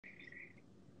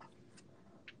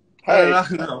Hey,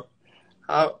 Fernando,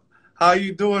 how how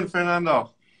you doing,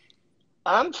 Fernando?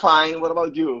 I'm fine. What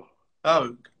about you?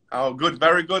 Oh, oh, good,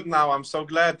 very good. Now I'm so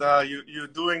glad you're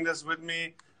doing this with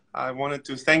me. I wanted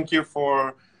to thank you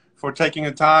for taking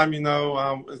the time.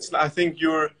 I think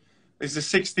it's the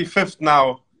 65th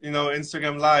now.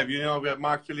 Instagram Live. We have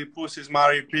Mark Philippoussis,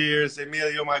 Mari Pierce,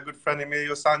 Emilio, my good friend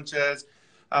Emilio Sanchez,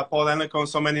 Paul Enico, and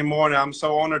so many more. And I'm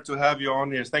so honored to have you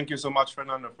on here. Thank you so much,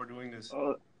 Fernando, for doing this.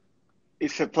 Uh,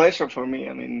 it's a pleasure for me.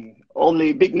 I mean,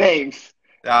 only big names.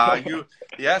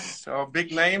 Yes,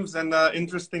 big names and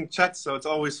interesting chats. So it's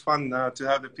always fun to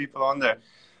have the people on there.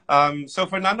 So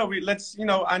Fernando,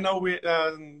 I know we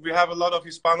have a lot of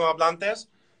Hispanohablantes.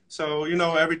 So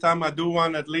every time I do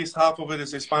one, at least half of it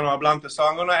is Hispanohablante. So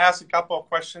I'm going to ask a couple of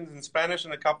questions in Spanish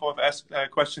and a couple of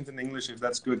questions in English, if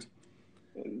that's good.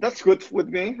 That's good with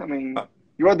me. I mean,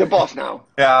 you are the boss now.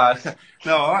 Yeah,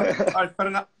 no, all right,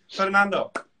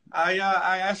 Fernando. I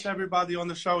asked everybody on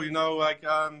the show,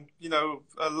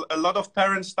 a lot of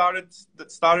parents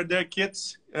started their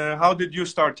kids. How did you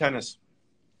start tennis?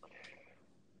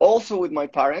 Also with my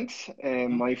parents.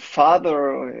 My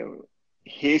father,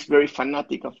 he's very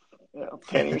fanatic of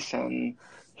tennis, and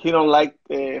he don't like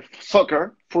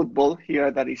soccer, football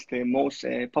here. That is the most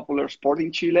popular sport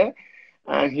in Chile.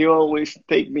 And he always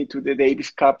take me to the Davis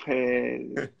Cup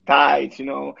ties,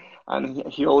 and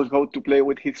he always go to play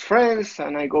with his friends,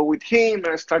 and I go with him,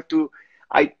 and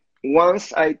I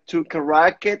once I took a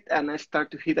racket and I start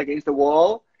to hit against the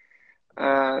wall,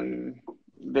 and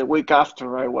the week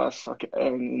after I was okay,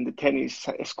 in the tennis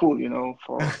school,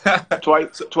 for So,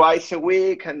 twice a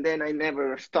week, and then I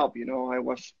never stopped, I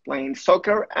was playing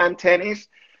soccer and tennis,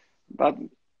 but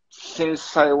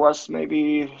since I was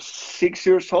maybe 6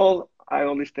 years old, I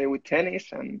only stay with tennis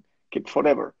and keep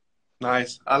forever.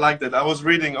 nice. I like that. I was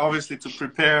reading, obviously, to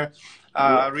prepare.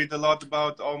 Yeah. I read a lot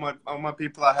about all my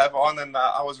people I have on, and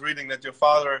I was reading that your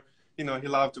father, he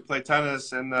loved to play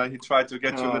tennis, and he tried to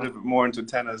get you a Uh, little bit more into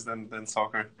tennis than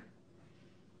soccer.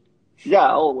 yeah,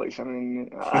 always. I mean,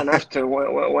 and after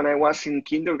when I was in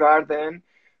kindergarten,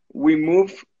 we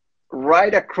moved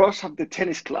right across of the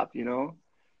tennis club.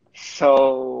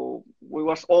 So we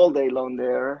was all day long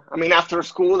there. I mean, after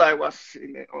school, I was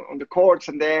on the courts,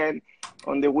 and then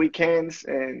on the weekends,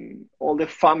 and all the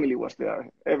family was there.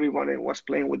 Everyone was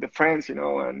playing with the friends,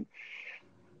 and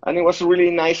it was a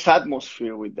really nice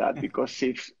atmosphere with that because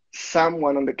if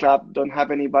someone on the club don't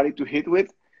have anybody to hit with,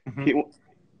 Mhm, he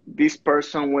this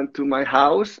person went to my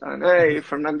house and hey, mhm.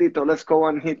 Fernandito, let's go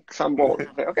and hit some balls. I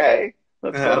say, okay,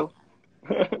 let's Yeah, go.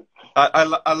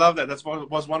 I love that. That's what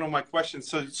was one of my questions.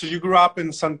 So you grew up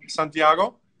in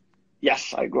Santiago?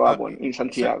 Yes, I grew Uh, up in so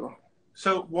Santiago.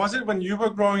 So was it when you were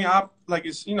growing up, like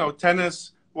is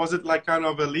tennis? Was it like kind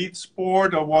of elite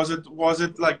sport, or was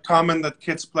it like common that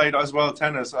kids played as well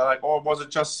tennis, or was it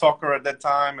just soccer at that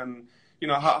time? And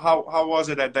how was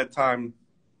it at that time?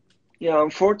 Yeah,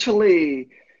 unfortunately,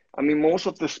 I mean, most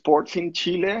of the sports in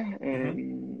Chile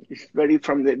Hmm. is very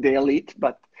from the elite,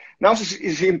 but now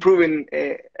it's improving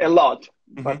a lot.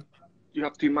 Hmm. But you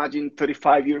have to imagine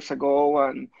 35 years ago,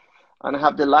 and I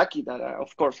have the lucky that,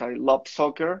 of course, I love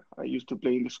soccer. I used to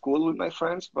play in the school with my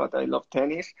friends, but I love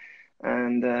tennis.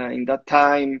 And in that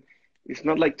time, it's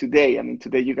not like today. I mean,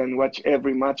 today you can watch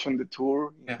every match on the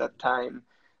tour. In Yeah. that time,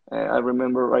 I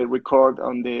remember I record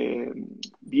on the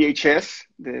VHS,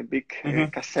 the big Hmm. The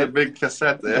cassette, big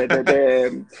cassette.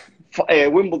 the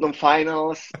Wimbledon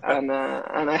finals, and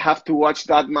I have to watch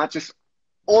that matches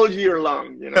all year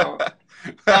long.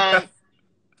 And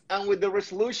and with the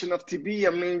resolution of TV,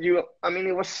 I mean,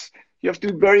 it was you have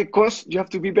to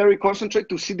be very concentrated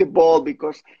to see the ball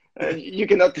because you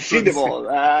cannot see Couldn't the see. ball.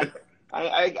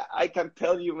 I can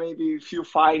tell you maybe a few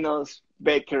finals,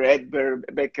 Becker, Edberg,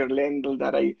 Becker, Lendl,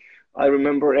 that I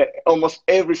remember almost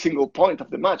every single point of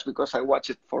the match because I watched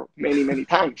it for many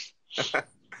times.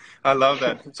 I love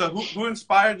that. So who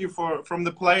inspired you from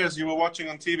the players you were watching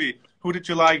on TV? Who did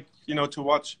you like, to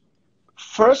watch?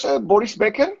 First, Hmm.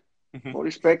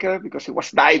 Boris Becker, because he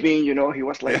was diving, he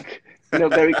was Yeah. like,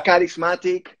 very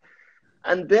charismatic.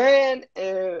 And then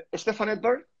Stefan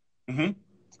Edberg, Hmm.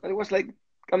 it was like,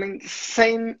 I mean,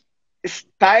 same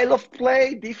style of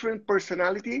play, different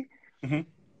personality. Hmm.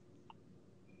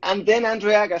 And then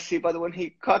Andre Agassi, but when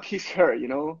he cut his hair,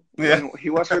 Yeah. when he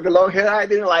was with the long hair, I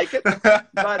didn't like it.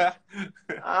 But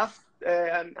after,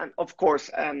 and of course,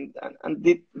 and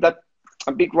did that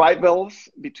big rivals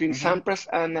between Hmm. Sampras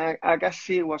and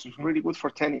Agassi was Hmm. really good for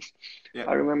tennis. Yeah.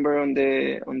 I remember on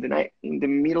the night in the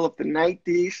middle of the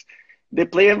 90s, they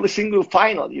play every single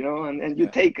final, and you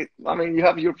Yeah. take it. I mean, you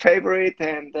have your favorite,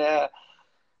 and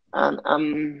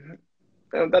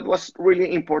that was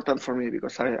really important for me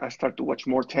because I started to watch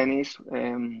more tennis.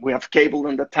 We have cable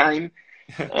at the time,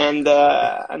 and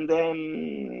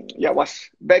then yeah, was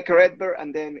Becker, Edberg,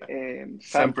 and then Sampras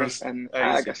Sampras, and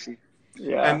Agassi. Agassi.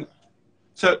 Yeah. And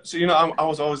so you know, I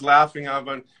was always laughing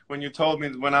when you told me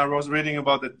when I was reading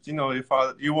about it. You know,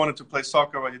 you wanted to play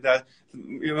soccer with your dad.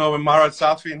 You know, when Marat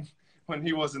Safin, when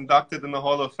he was inducted in the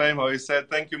Hall of Fame, how he said,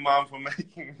 "Thank you, Mom, for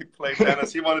making me play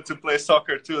tennis." He wanted to play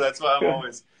soccer too. That's why I'm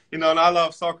always, you know, and I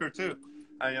love soccer too.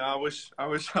 And I wish I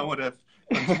would have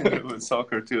continued with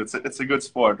soccer too. It's a good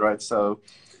sport, right?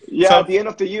 Yeah, at the end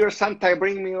of the year, Santa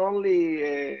bring me only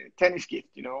a tennis gift.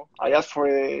 You know, I asked for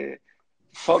a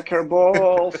soccer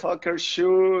ball, soccer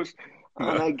shoes,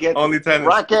 and I get only tennis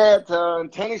racket and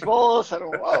tennis balls. And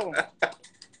wow,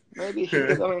 maybe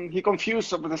he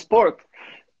confused with the sport.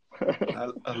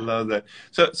 I love that.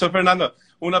 So Fernando,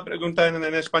 una pregunta en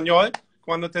español.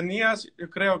 Cuando tenías, yo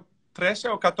creo, 13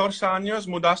 o 14 años,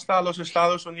 ¿mudaste a los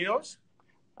Estados Unidos?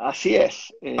 Así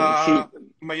es, ¿A sí.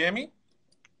 Miami?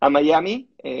 A Miami.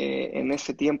 En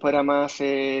ese tiempo era más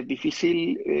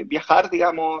difícil viajar,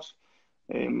 digamos,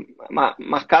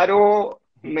 más caro,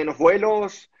 menos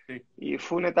vuelos, Sí. y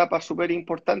fue una etapa súper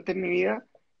importante en mi vida.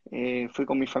 Fui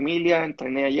con mi familia,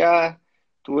 entrené allá,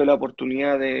 tuve la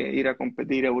oportunidad de ir a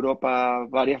competir a Europa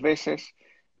varias veces,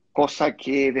 cosa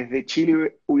que desde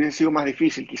Chile hubiese sido más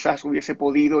difícil, quizás hubiese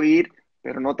podido ir,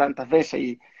 pero no tantas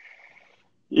veces.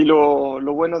 Y lo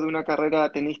bueno de una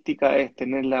carrera tenística es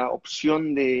tener la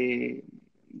opción de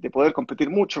poder competir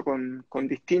mucho con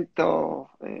distintos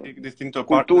Distinto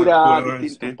culturas, jugadores,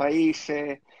 distintos sí.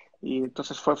 países, y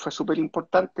entonces fue súper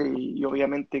importante y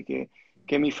obviamente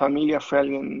que mi familia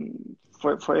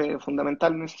fue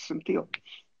fundamental en ese sentido.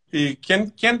 ¿Y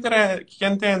quién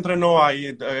te entrenó ahí?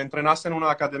 ¿Entrenaste en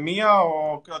una academia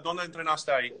o dónde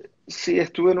entrenaste ahí? Sí,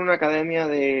 estuve en una academia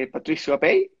de Patricio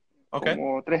Apey, Okay.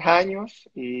 como 3 años,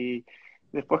 y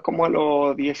después como a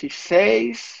los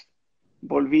 16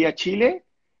 volví a Chile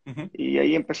y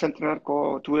ahí empecé a entrenar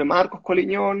tuve Marcos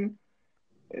Coliñón,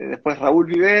 después Raúl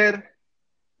Viver,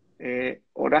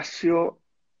 Horacio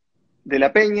de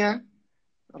la Peña,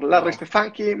 Larry Wow.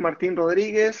 Stefanki, Martín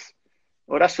Rodríguez,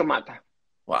 Horacio Mata.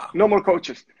 Wow. No more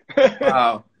coaches.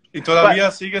 Wow. ¿Y todavía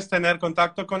sigues tener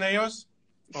contacto con ellos?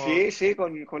 Sí,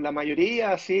 con la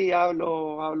mayoría, sí,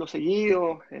 hablo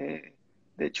seguido.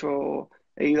 De hecho,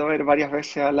 he ido a ver varias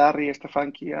veces a Larry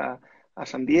Stefanki a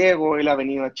San Diego. Él ha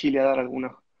venido a Chile a dar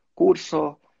algunos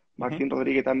cursos. Martín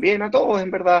Rodríguez también, a todos, en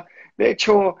verdad. De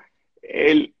hecho,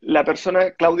 la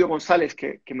persona, Claudio González,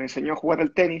 que me enseñó a jugar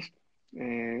al tenis,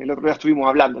 el otro día estuvimos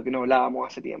hablando, que no hablábamos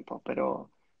hace tiempo, pero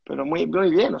muy,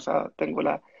 muy bien, o sea, tengo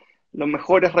los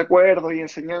mejores recuerdos y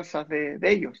enseñanzas de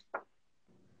ellos.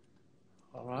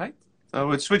 All right. I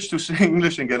would switch to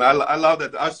English again. I love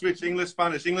that. I switch English,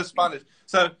 Spanish, English, Spanish.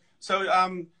 So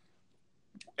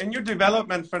in your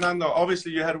development, Fernando,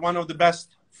 obviously you had one of the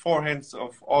best forehands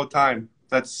of all time.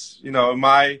 That's, you know,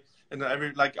 I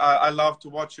love to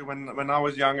watch you when I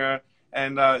was younger.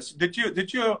 And did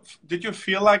you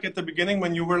feel like at the beginning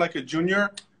when you were like a junior,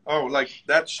 oh, like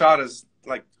that shot is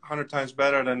like 100 times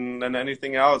better than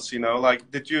anything else, you know?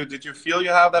 Like, did you feel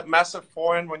you have that massive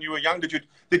forehand when you were young?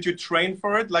 Did you train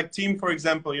for it? Like Team, for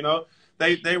example, you know,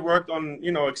 they worked on,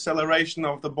 you know, acceleration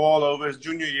of the ball over his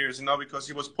junior years, you know, because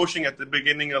he was pushing at the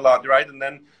beginning a lot, right? And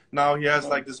then now he has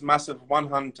like this massive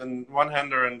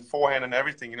one-hander and forehand and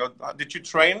everything, you know. Did you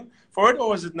train for it, or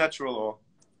was it natural? Or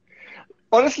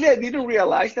honestly, I didn't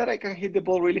realize that I can hit the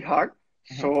ball really hard.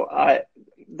 So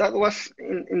that was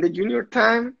in the junior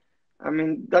time. I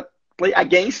mean, that played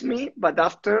against me, but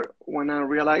after, when I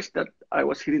realized that I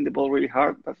was hitting the ball really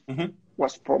hard, that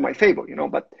was for my favor, you know.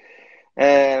 But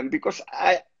because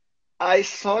I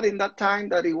thought in that time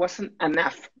that it wasn't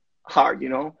enough hard, you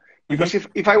know. Because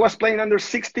if I was playing under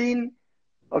 16,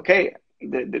 okay,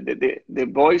 the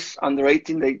boys under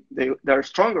 18, they're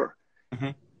stronger.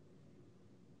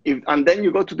 And then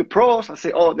you go to the pros and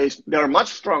say, oh, they're much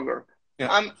stronger.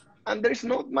 Yeah. And there's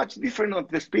not much different of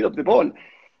the speed of the ball.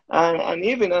 And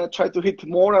even I try to hit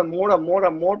more and more and more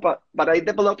and more, but I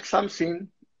developed something,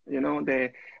 you know,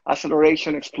 the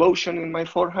acceleration explosion in my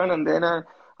forehand, and then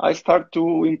I start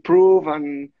to improve,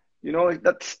 and, you know,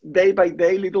 that's day by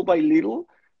day, little by little.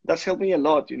 That's helped me a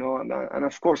lot, you know, and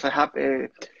of course I have a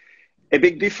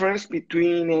big difference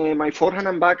between my forehand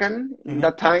and backhand in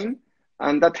that time,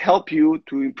 and that helped you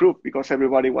to improve because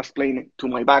everybody was playing to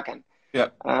my backhand. Yeah.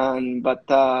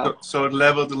 So it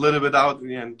leveled a little bit out in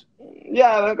the end.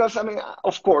 Yeah, because I mean,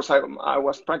 of course, I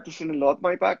was practicing a lot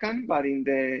my backhand, but in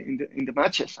the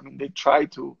matches, I mean, they try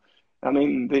to, I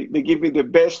mean, they give me the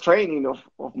best training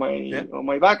of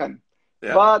my backhand.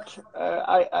 Yeah. But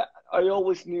I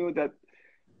always knew that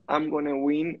I'm going to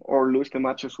win or lose the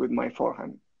matches with my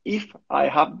forehand. If I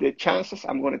have the chances,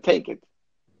 I'm going to take it.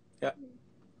 Yeah,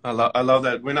 I love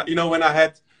that. When I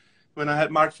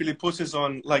had Mark Philippoussis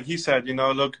on, like he said,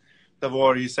 look,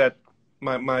 Davor, he said,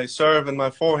 my serve and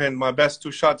my forehand, my best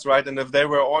two shots, right? And if they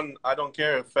were on, I don't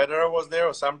care if Federer was there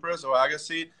or Sampras or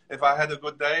Agassi, if I had a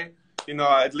good day,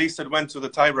 at least it went to the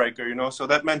tiebreaker, So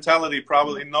that mentality,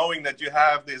 probably knowing that you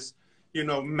have this,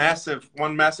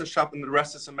 one massive shot and the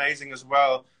rest is amazing as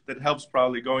well, that helps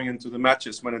probably going into the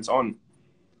matches when it's on.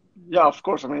 Yeah, of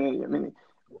course. I mean,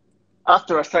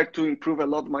 after I started to improve a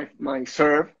lot, my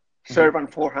serve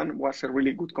and forehand was a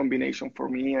really good combination for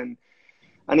me. And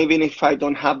even if I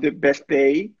don't have the best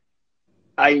day,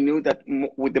 I knew that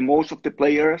with the most of the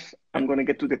players, I'm going to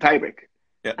get to the tiebreak.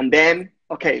 Yeah. And then,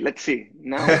 okay, let's see.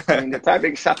 Now, the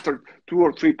tiebreak is after 2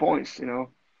 or 3 points,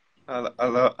 I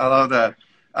love that.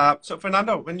 So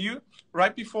Fernando,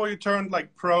 right before you turned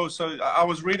like pro, so I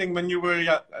was reading when you were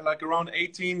like around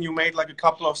 18, you made like a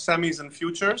couple of semis and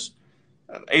futures,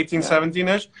 18,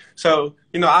 17-ish. So,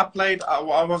 I played,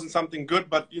 I wasn't something good,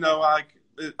 but,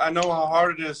 I know how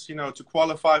hard it is, to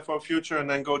qualify for a future and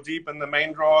then go deep in the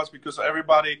main draws because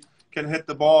everybody can hit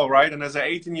the ball, right? And as an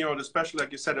 18-year-old, especially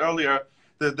like you said earlier,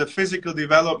 the physical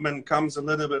development comes a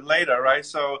little bit later, right?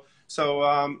 So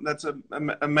that's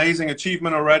an amazing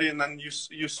achievement already. And then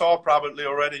you saw probably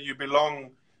already you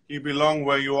belong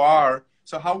where you are.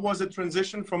 So how was the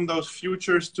transition from those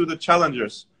futures to the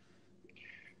challengers?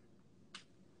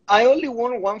 I only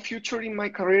won one future in my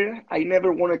career. I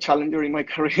never won a challenger in my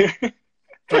career.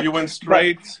 So you went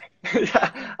straight.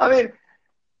 Yeah, I mean,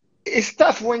 it's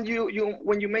tough when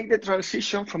you make the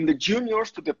transition from the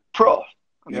juniors to the pro.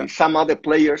 I mean, some other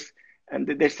players, and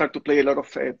they start to play a lot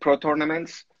of pro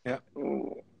tournaments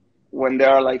when they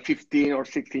are like 15 or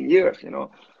 16 years,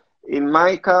 In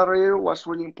my career, it was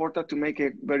really important to make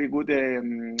a very good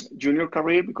junior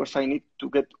career because I need to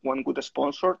get one good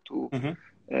sponsor to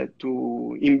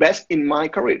invest in my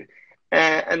career.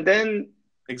 And then...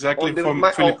 Exactly, from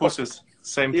Philippoussis,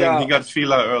 same thing. He got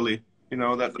Fila early,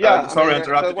 sorry to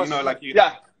interrupt.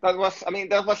 That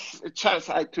was a chance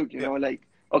I took, like,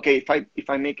 okay, if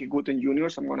I make it good in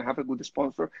juniors, I'm going to have a good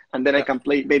sponsor, and then I can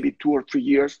play maybe 2 or 3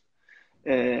 years.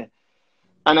 And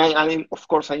of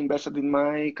course, I invested in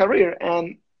my career.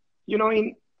 And,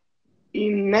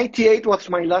 in 98 was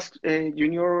my last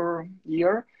junior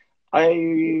year.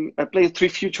 I played 3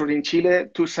 futures in Chile,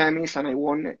 2 semis, and I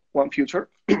won 1 future.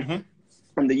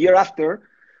 And the year after,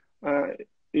 I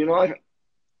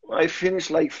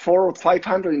finished like 400 or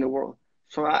 500 in the world.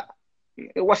 So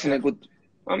it wasn't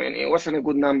it wasn't a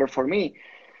good number for me.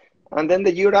 And then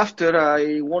the year after,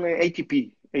 I won an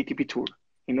ATP tour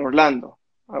in Orlando.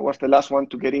 I was the last one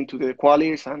to get into the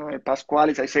qualies, and I passed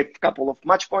qualies. I saved a couple of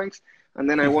match points, and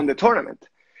then I won the tournament.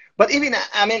 But even,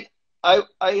 I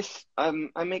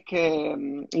make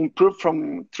improve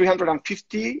from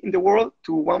 350 in the world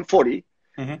to 140.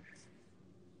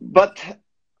 But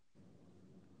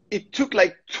it took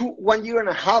like 1 year and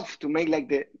a half to make like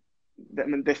the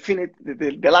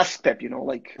last step,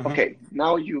 okay,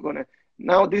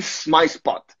 now this is my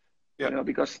spot,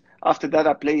 because after that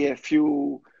I play a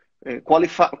few, I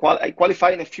qualify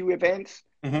in a few events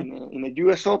in the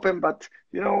US Open, but,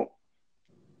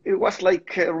 it was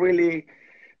like really,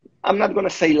 I'm not going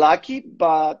to say lucky,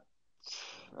 but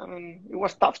it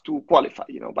was tough to qualify,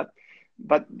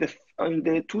 but in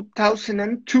the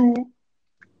 2002,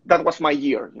 that was my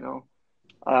year,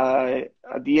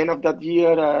 At the end of that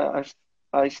year,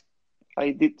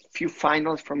 I did few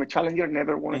finals from a challenger,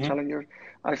 never won a challenger.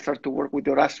 I started to work with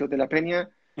Horacio de la Peña,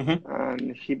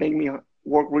 and he made me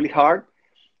work really hard.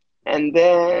 And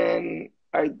then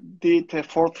I did a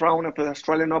 4th round of the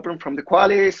Australian Open from the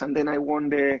qualies, and then I won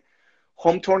the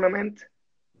home tournament,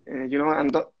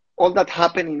 and all that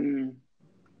happened in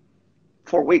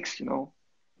 4 weeks,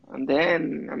 And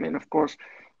then, of course,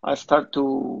 I start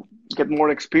to get more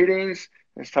experience.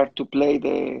 I start to play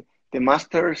the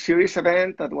Master Series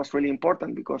event. That was really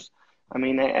important because,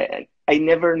 I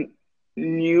never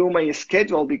knew my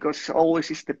schedule because always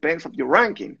it depends on your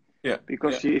ranking. Yeah.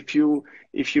 Because if you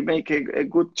make a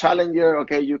good challenger,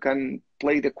 okay, you can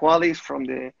play the qualies from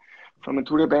a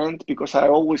tour event, because I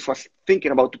always was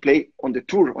thinking about to play on the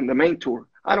tour, on the main tour.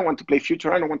 I don't want to play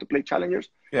future. I don't want to play challengers.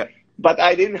 Yeah. But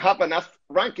I didn't have enough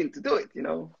ranking to do it,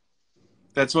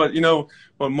 That's what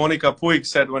Monica Puig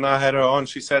said when I had her on.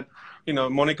 She said,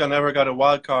 Monica never got a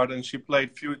wild card, and she played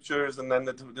futures, and then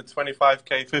the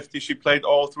 25K, 50. She played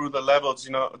all through the levels,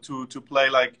 to play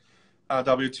like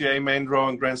WTA main draw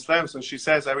and Grand Slams. And she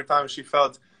says every time she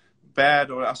felt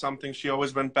bad or something, she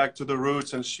always went back to the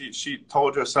roots, and she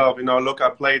told herself, look, I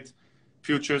played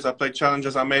futures. I played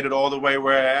challenges. I made it all the way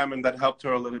where I am, and that helped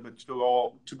her a little bit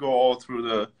to go all through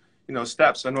the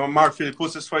steps. And on Mark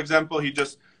Philippoussis, for example, he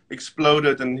just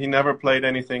exploded, and he never played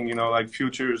anything like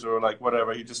futures or like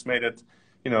whatever. He just made it.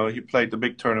 He played the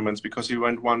big tournaments because he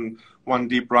went one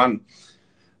deep run.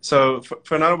 So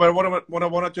Fernando, what I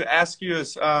wanted to ask you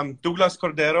is Douglas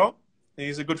Cordero.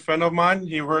 He's a good friend of mine.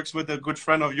 He works with a good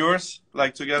friend of yours,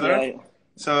 like together. Yeah.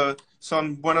 So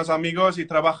son buenos amigos y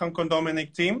trabajan con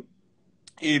Dominic Thiem.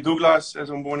 Y Douglas es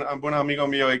un buen amigo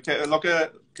mío. Y lo que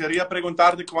quería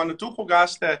preguntarte, cuando tú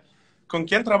jugaste, ¿con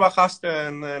quién trabajaste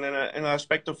en el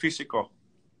aspecto físico?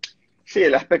 Sí,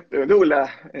 el aspecto de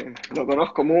Douglas, lo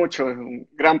conozco mucho, es un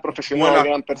gran profesional,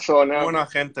 gran persona. Buena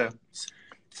gente.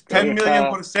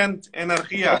 10,000,000%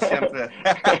 energía siempre.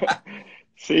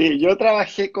 Sí, yo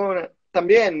trabajé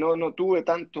también no tuve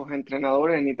tantos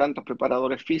entrenadores ni tantos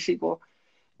preparadores físicos.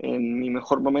 En mi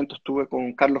mejor momento estuve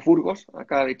con Carlos Burgos,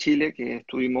 acá de Chile, que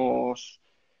estuvimos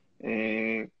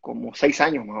como 6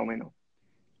 años más o menos.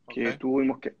 Que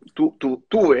tuve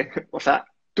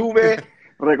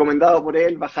recomendado por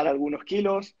él bajar algunos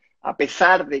kilos, a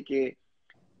pesar de que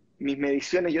mis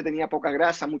mediciones yo tenía poca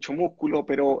grasa, mucho músculo,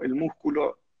 pero el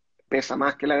músculo pesa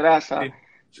más que la grasa.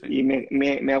 Sí. Y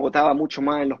me agotaba mucho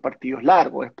más en los partidos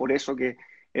largos. Es por eso que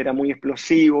era muy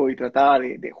explosivo y trataba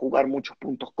de jugar muchos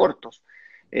puntos cortos.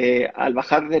 Al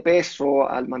bajar de peso,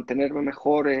 al mantenerme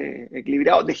mejor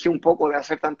equilibrado, dejé un poco de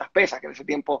hacer tantas pesas, que en ese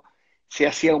tiempo se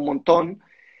hacía un montón.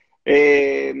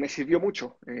 Me sirvió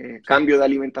mucho. Cambio de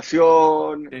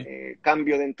alimentación,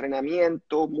 cambio de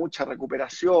entrenamiento, mucha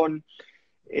recuperación,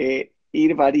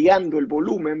 ir variando el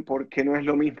volumen, porque no es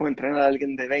lo mismo entrenar a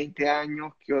alguien de 20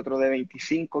 años que otro de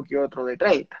 25, que otro de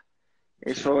 30.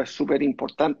 Eso es súper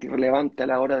importante y relevante a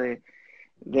la hora de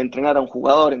entrenar a un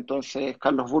jugador. Entonces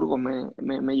Carlos Burgos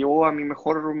me llevó a mi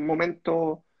mejor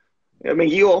momento, me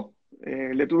guió,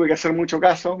 le tuve que hacer mucho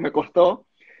caso, me costó,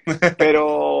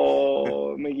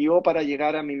 pero me guió para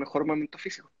llegar a mi mejor momento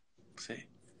físico. Sí,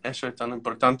 eso es tan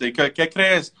importante. ¿Y qué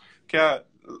crees que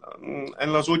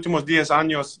en los últimos 10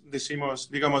 años,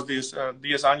 digamos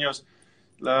 10 años,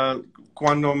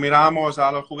 cuando miramos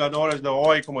a los jugadores de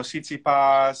hoy como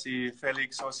Tsitsipas y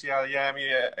Félix Auger-Aliassime,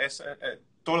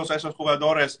 todos esos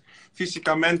jugadores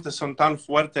físicamente son tan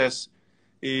fuertes,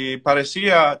 y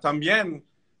parecía también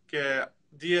que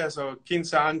 10 o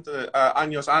 15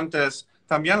 años antes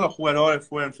también los jugadores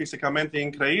fueron físicamente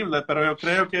increíbles, pero yo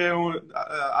creo que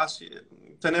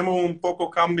tenemos un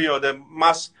poco cambio de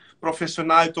más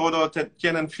profesional, todo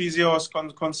tienen fisios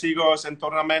consigo en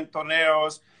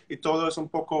torneos, y todo es un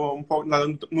poco, la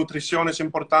nutrición es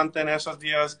importante en esos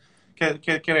días.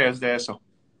 ¿Qué crees de eso?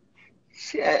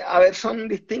 Sí, a ver, son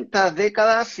distintas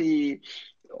décadas y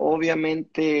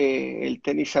obviamente el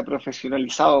tenis se ha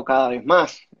profesionalizado cada vez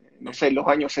más. No sé, en los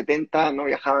años 70 no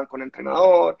viajaban con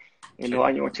entrenador, en los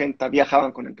años 80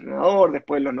 viajaban con entrenador,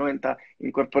 después en los 90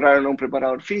 incorporaron a un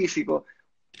preparador físico.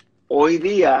 Hoy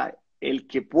día el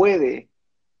que puede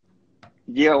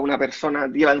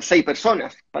llevan 6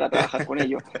 personas para trabajar con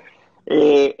ellos.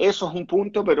 Eso es un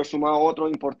punto, pero sumado a otro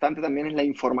importante también es la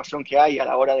información que hay a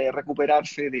la hora de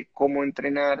recuperarse, de cómo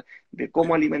entrenar, de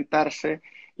cómo alimentarse.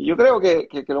 Y yo creo que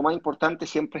lo más importante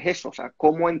siempre es eso, o sea,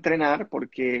 cómo entrenar,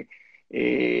 porque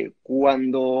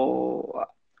cuando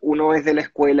uno es de la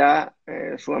escuela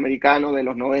sudamericano de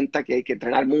los 90, que hay que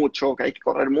entrenar mucho, que hay que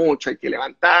correr mucho, hay que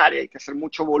levantar, y hay que hacer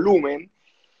mucho volumen,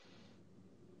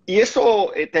 y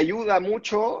eso te ayuda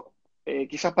mucho,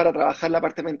 quizás para trabajar la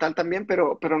parte mental también,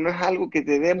 pero no es algo que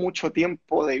te dé mucho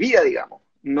tiempo de vida, digamos.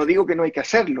 No digo que no hay que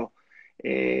hacerlo,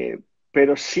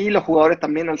 pero sí los jugadores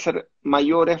también al ser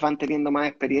mayores van teniendo más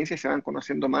experiencia y se van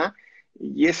conociendo más.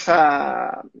 Y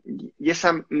esa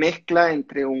mezcla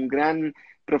entre un gran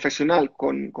profesional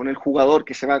con el jugador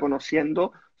que se va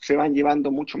conociendo, se van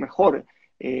llevando mucho mejor.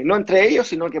 No entre ellos,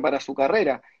 sino que para su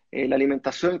carrera. La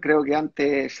alimentación creo que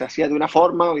antes se hacía de una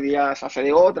forma, hoy día se hace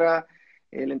de otra.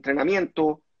 El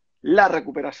entrenamiento, la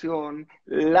recuperación,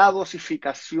 la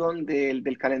dosificación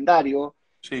del calendario.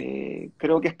 Sí.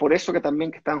 Creo que es por eso que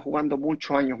también que están jugando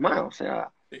muchos años más. O sea,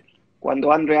 Sí.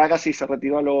 cuando Andre Agassi se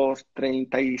retiró a los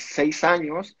 36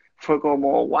 años, fue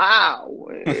como,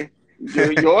 wow,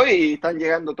 y están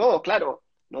llegando todos. Claro,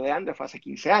 lo de Andre fue hace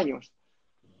 15 años.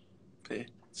 Sí,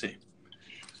 sí.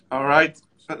 All right,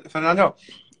 Fernando.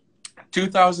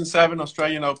 2007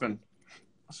 Australian Open.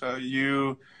 So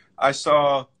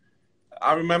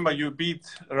I remember you beat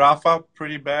Rafa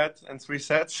pretty bad in 3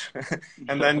 sets,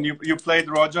 and then you played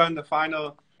Roger in the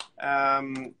final.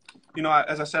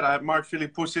 As I said, I had Mark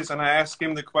Philippoussis, and I asked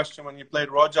him the question when you played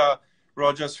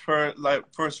Roger's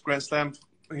first Grand Slam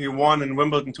he won in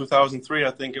Wimbledon 2003,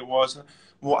 I think it was.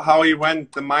 how he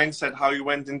went, the mindset, how he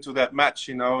went into that match,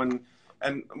 you know.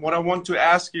 And what I want to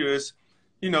ask you is,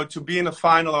 you know, to be in a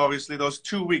final, obviously, those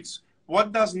 2 weeks,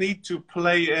 what does need to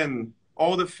play in,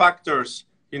 all the factors,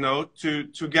 you know,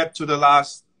 to get to the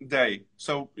last day?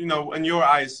 So, you know, in your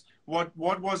eyes, what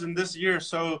was in this year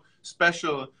so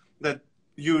special that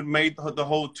you made the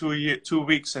whole 2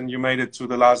 weeks and you made it to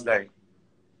the last day?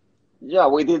 Yeah,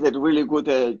 we did it really good.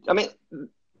 I mean,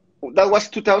 that was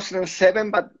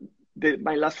 2007, but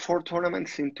my last 4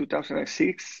 tournaments in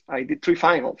 2006, I did 3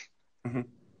 finals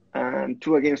and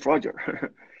 2 against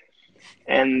Roger.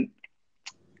 and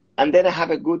then I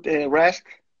have a good rest,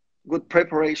 good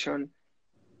preparation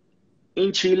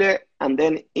in Chile and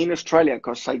then in Australia,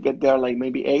 because I get there like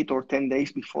maybe 8 or 10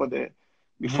 days before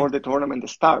the tournament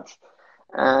starts.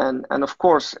 And of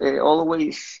course,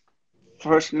 always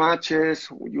first matches,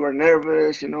 you are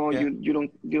nervous, you know, you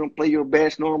don't play your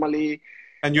best normally.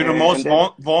 And you're the most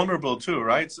vulnerable too,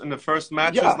 right? In the first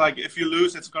matches, like if you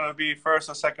lose, it's going to be first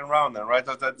or second round then, right?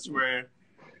 That's where...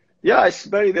 Yeah, it's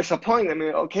very disappointing. I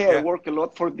mean, okay, I work a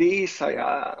lot for this.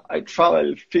 I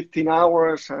travel 15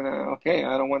 hours and okay,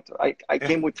 I don't want to, I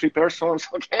came with 3 persons,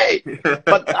 okay.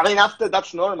 But I mean, after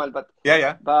that's normal, but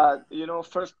but you know,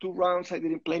 first 2 rounds I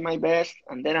didn't play my best,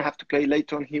 and then I have to play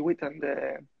Leighton Hewitt and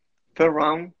the 3rd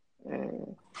round.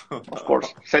 Of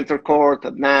course, center court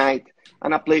at night,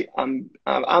 and I play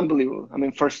unbelievable. I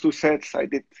mean, first 2 sets I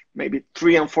did maybe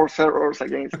 3 and 4 servers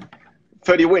against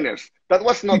 30 winners. That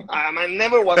was not, I mean,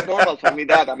 never was normal for me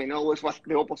that. I mean, always was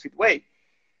the opposite way.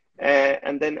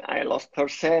 And then I lost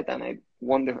 3rd set and I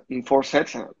won in 4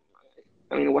 sets. I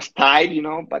mean, it was tied, you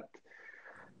know, but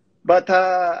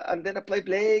and then I played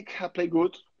Blake, I played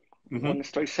good, won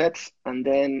straight sets. And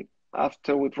then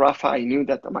after with Rafa, I knew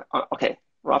that, okay,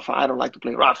 Rafa, I don't like to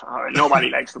play Rafa. Nobody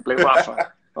likes to play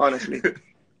Rafa, honestly.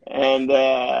 And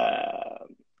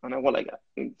I won like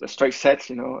the straight sets,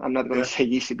 you know. I'm not going to say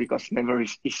easy because never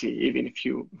is easy, even if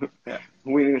you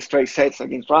win in straight sets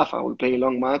against Rafa. We play a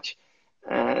long match.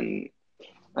 And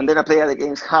then I played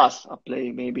against Haus. I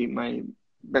played maybe my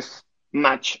best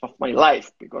match of my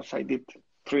life because I did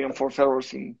 3 and 4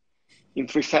 servers in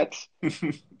 3 sets.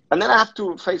 And then I have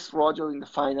to face Roger in the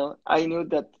final. I knew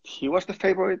that he was the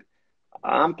favorite.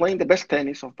 I'm playing the best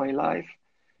tennis of my life.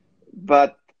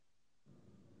 But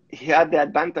he had the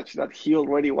advantage that he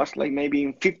already was like maybe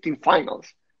in 15 finals.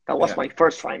 That was my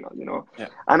first final, you know.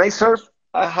 And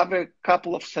I have a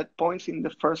couple of set points in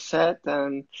the first set.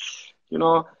 And, you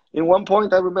know, in one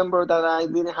point I remember that I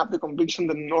didn't have the conviction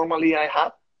that normally I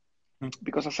have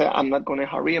because I said, I'm not going to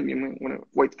hurry. I'm going to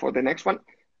wait for the next one.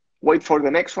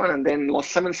 And then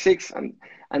lost 7-6.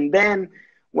 And then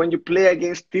when you play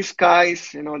against these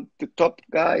guys, you know, the top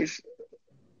guys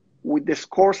with the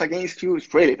scores against you,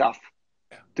 it's really tough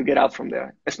to get out from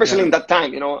there, especially in that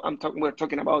time. You know, we're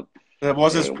talking about. That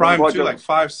was his prime too, like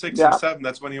 5, 6, and 7.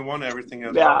 That's when he won everything.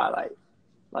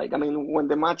 Like I mean, when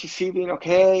the match is even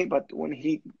okay, but when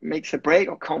he makes a break,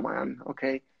 oh come on,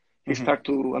 okay, he start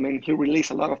to. I mean, he release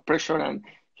a lot of pressure and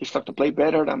he start to play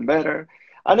better and better.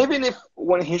 And even if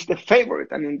when he's the favorite,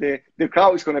 I mean, the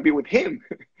crowd is going to be with him.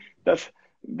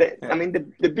 I mean,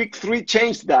 the big 3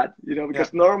 changed that, you know,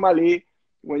 because normally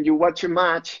when you watch a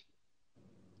match.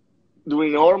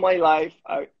 During all my life,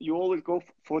 you always go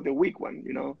for the weak one,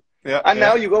 you know. And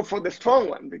now you go for the strong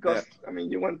one because, I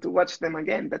mean, you want to watch them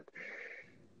again. But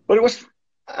it was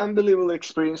unbelievable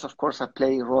experience. Of course, I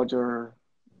played Roger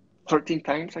 13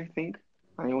 times, I think.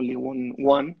 I only won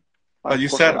 1. But you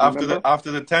said after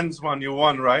the 10th one, you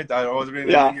won, right? I was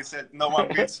really you said, no one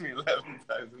beats me 11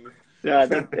 times. Yeah,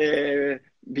 that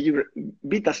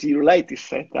Vitas Urulaitis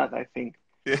said that, I think.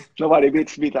 Nobody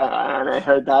beats Vita, and I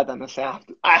heard that, and I said,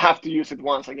 I have to use it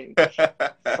once again.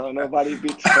 So nobody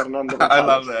beats Fernando Gonzalez. I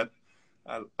love that.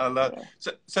 I love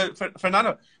So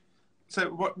Fernando, so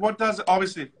what does,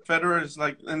 obviously Federer is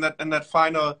like in that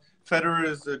final, Federer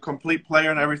is a complete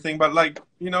player and everything, but like,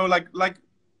 you know, like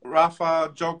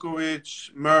Rafa,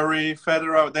 Djokovic, Murray,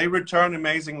 Federer, they return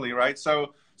amazingly, right?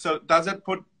 So does it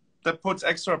puts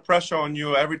extra pressure on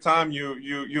you every time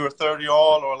you're 30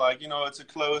 all, or like, you know, it's a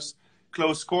close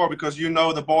score because you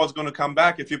know the ball is going to come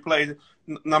back. If you play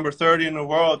number 30 in the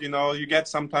world, you know, you get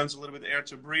sometimes a little bit air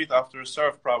to breathe after a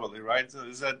serve, probably, right?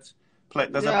 Does that play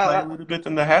a little bit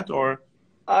in the head, or?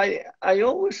 I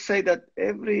always say that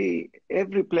every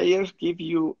player give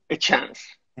you a chance.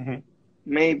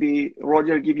 Maybe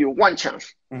Roger give you 1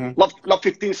 chance. Love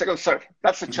 15-second serve.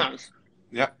 That's a chance.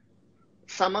 Yeah.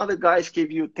 Some other guys give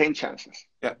you 10 chances.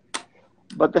 Yeah.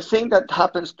 But the thing that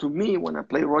happens to me when I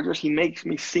play Roger, he makes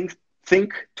me think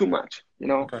too much, you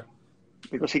know,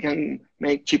 because he can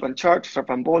make chip and charge, serve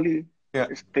and volley,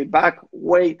 stay back,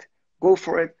 wait, go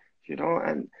for it, you know.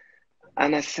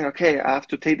 And I said, okay, I have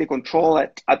to take the control. I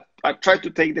tried to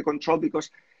take the control because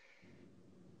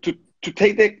to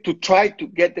try to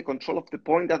get the control of the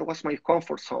point, that was my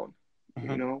comfort zone,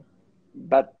 you know.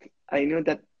 But I knew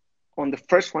that on the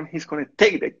first one he's going to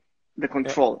take the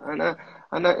control, and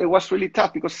it was really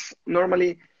tough because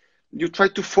normally you try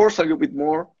to force a little bit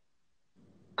more,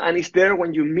 and it's there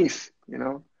when you miss, you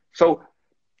know. So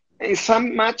in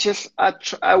some matches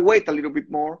I wait a little bit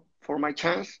more for my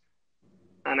chance,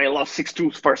 and I lost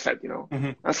 6-2 first set, you know.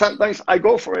 And sometimes I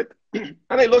go for it, and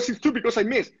I lost 6-2 because I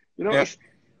missed, you know.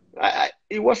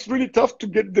 It was really tough to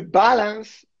get the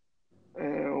balance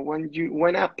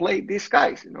when I played these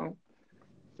guys, you know,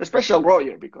 especially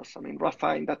Roger, because I mean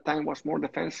Rafa in that time was more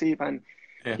defensive, and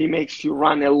he makes you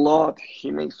run a lot,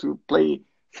 he makes you play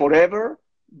forever,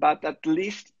 but at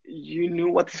least you knew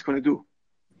what he's going to do.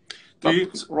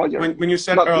 Roger, when you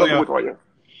said earlier,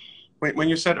 when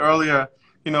you said earlier,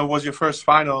 you know, was your first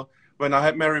final, when I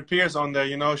had Mary Pierce on there,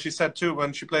 you know, she said too,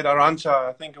 when she played Arantxa,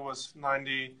 I think it was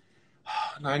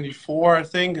 94, I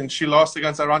think, and she lost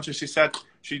against Arantxa, she said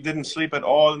she didn't sleep at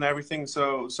all and everything.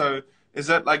 So is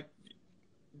that like,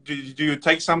 do you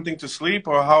take something to sleep,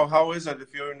 or how is it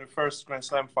if you're in the first Grand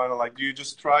Slam final? Like, do you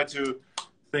just try to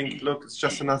think, look, it's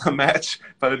just another match,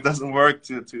 but it doesn't work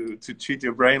to cheat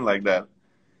your brain like that?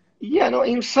 Yeah, no,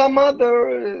 in some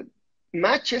other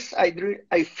matches,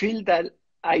 I feel that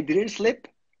I didn't sleep,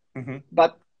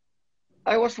 but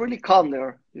I was really calm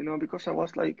there, you know, because I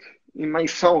was like in my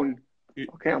zone.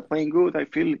 Okay, I'm playing good. I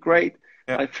feel great.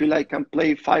 I feel I can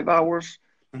play 5 hours.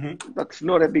 That's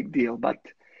not a big deal. But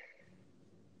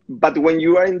when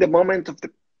you are in the moment of the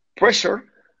pressure,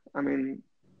 I mean,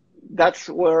 that's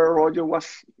where Roger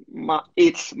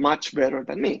it's much better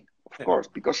than me, of course,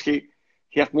 because he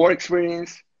has more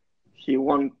experience. He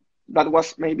won. That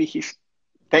was maybe his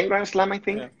 10th Grand Slam, I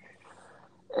think.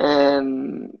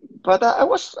 But I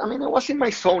was in my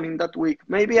zone in that week.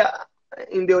 Maybe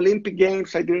in the Olympic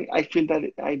Games, I feel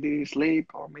that I didn't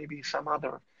sleep, or maybe some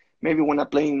other. Maybe when I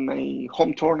play in my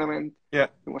home tournament,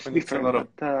 it was different.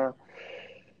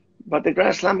 But the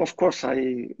Grand Slam, of course,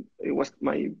 it was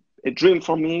a dream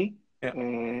for me.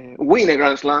 Win a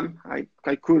Grand Slam,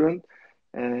 I couldn't.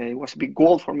 It was a big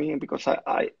goal for me because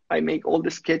I make all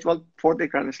the schedule for the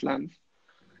Grand Slams.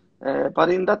 But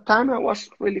in that time, I was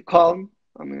really calm.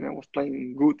 I mean, I was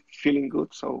playing good, feeling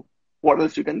good. So what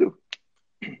else you can do?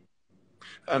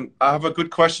 And I have a good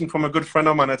question from a good friend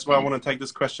of mine. That's why I want to take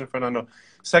this question, Fernando.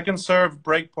 Second serve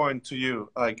breakpoint to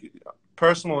you. Like,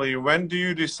 personally, when do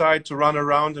you decide to run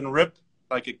around and rip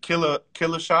like a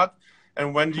killer shot?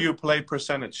 And when do you play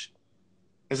percentage?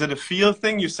 Is it a feel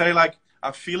thing? You say like,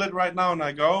 I feel it right now and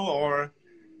I go, or?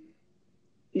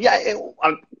 Yeah,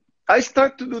 I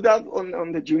start to do that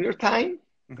on the junior time.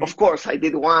 Of course, I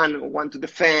did one to the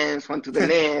fence, one to the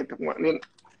net.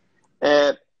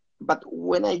 But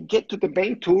when I get to the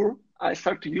main tour, I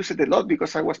start to use it a lot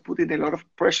because I was putting a lot of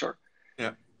pressure.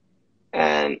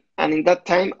 And in that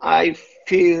time, I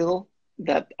feel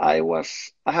that I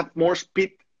have more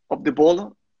speed of the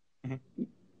ball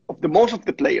of the most of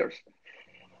the players.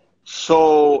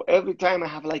 So every time I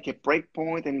have like a break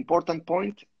point, an important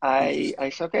point, I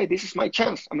say, okay, this is my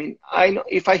chance. I mean, I know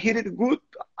if I hit it good,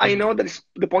 I know that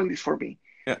the point is for me.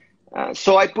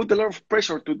 So I put a lot of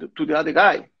pressure to the other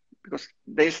guy because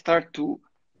they start to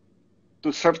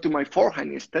serve to my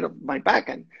forehand instead of my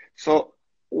backhand. So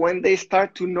when they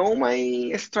start to know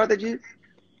my strategy,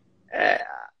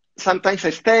 sometimes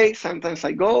I stay, sometimes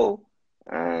I go,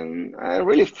 and I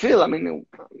really feel, I mean,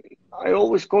 I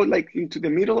always go like into the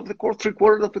middle of the court,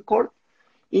 3/4 of the court,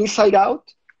 inside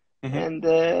out, and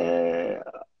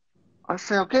I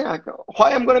say, okay,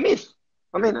 why I'm going to miss?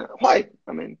 I mean, why?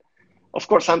 I mean, of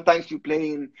course, sometimes you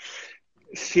play in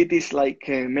cities like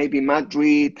maybe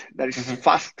Madrid, that is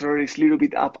faster, it's a little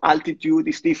bit up altitude,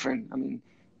 it's different. I mean,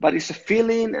 but it's a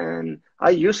feeling, and I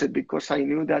use it because I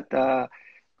knew that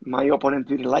my opponent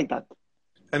didn't like that.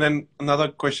 And then another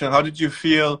question: how did you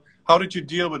feel? How did you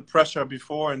deal with pressure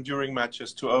before and during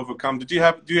matches to overcome? Do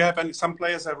you have any? Some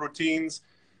players have routines.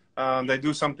 They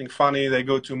do something funny. They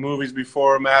go to movies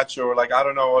before a match, or like I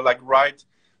don't know, or like write.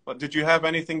 But did you have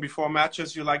anything before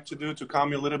matches you like to do to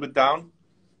calm you a little bit down?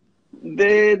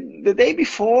 The day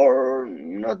before,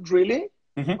 not really.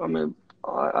 I mean,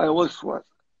 I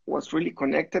was really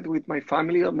connected with my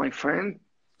family or my friend.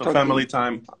 So family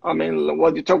time. I mean,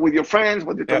 what you talk with your friends,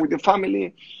 what you talk with your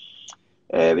family.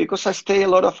 Because I stay a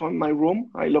lot on my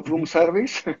room. I love room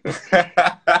service.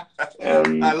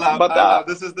 But I love.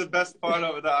 This is the best part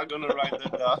of it. I'm gonna write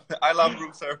that down. I love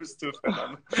room service too,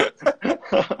 Fernando.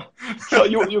 So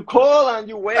you call and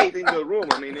you wait in the room.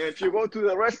 I mean, if you go to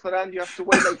the restaurant, you have to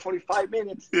wait like 45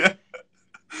 minutes Yeah.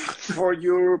 for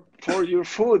your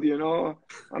food. You know,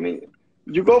 I mean,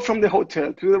 you go from the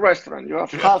hotel to the restaurant, you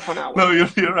have half an hour. No,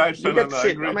 you're right, You Fernando. get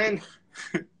sick. I agree.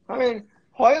 I mean,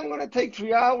 why I'm gonna take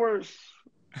 3 hours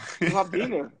to have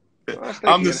dinner?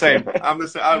 I'm the same.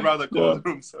 I'd rather call Yeah.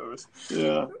 room service.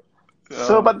 Yeah.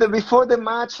 So, but before the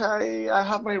match, I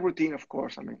have my routine, of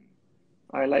course. I mean,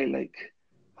 I like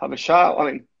have a shower. I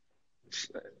mean,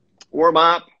 warm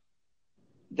up,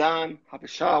 done, have a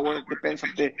shower. Depends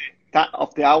of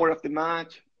the hour of the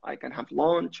match. I can have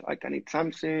lunch. I can eat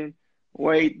something.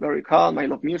 Wait, very calm. I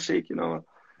love music, you know.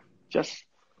 Just,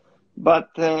 but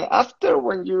after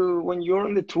when you're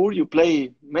on the tour, you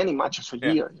play many matches a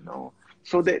year, you know.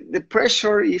 So the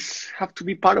pressure have to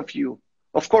be part of you.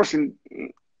 Of course, in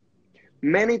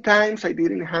many times I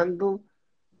didn't handle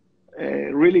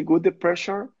really good the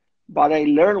pressure, but I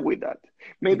learned with that.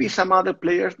 Maybe some other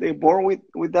players they born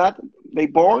with that. They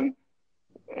born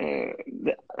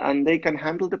and they can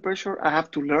handle the pressure. I have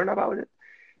to learn about it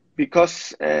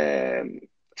because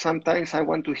sometimes I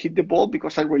want to hit the ball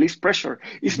because I release pressure.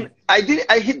 I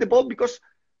hit the ball because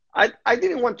I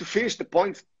didn't want to finish the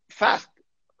points fast.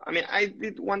 I mean, I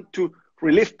did want to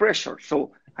relieve pressure,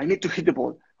 so I need to hit the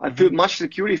ball. I feel much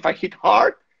secure if I hit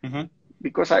hard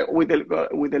because with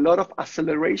a lot of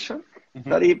acceleration.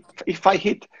 That if I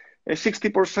hit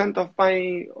 60%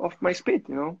 of my speed,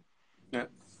 you know. Yeah.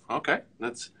 Okay.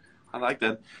 I like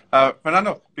that.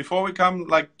 Fernando, before we come,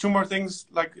 like two more things,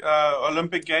 like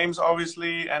Olympic Games,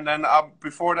 obviously, and then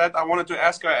before that, I wanted to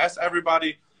ask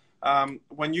everybody,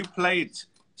 when you played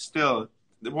still,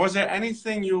 was there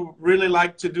anything you really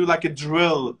like to do, like a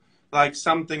drill, like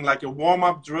something like a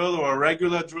warm-up drill or a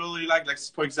regular drill you like? Like,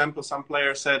 for example, some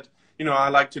players said, you know, I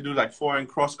like to do like forehand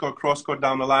cross-court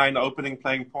down the line, opening,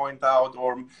 playing point out,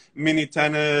 or mini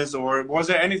tennis, or was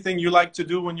there anything you like to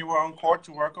do when you were on court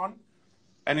to work on?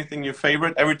 Anything your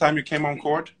favorite every time you came on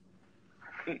court?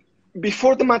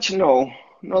 Before the match, no,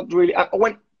 not really.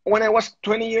 When I was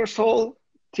 20 years old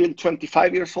till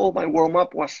 25 years old, my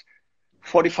warm-up was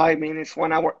 45 minutes,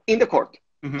 1 hour in the court,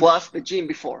 plus the gym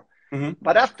before.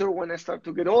 But after, when I start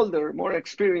to get older, more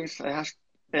experience,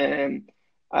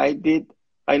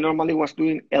 I normally was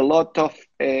doing a lot of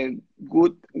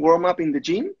good warm-up in the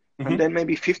gym, and then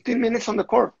maybe 15 minutes on the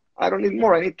court. I don't need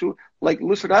more. I need to like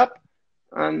loosen it up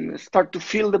and start to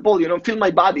feel the ball, you know, feel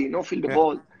my body, you know, feel the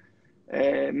ball.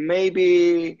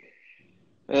 Maybe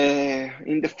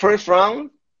in the first round,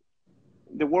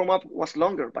 the warm-up was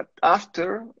longer, but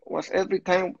after was every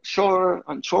time shorter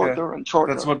and shorter and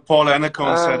shorter. That's what Paul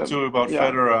Annacone said too about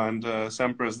Federer and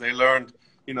Sampras. They learned,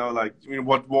 you know, like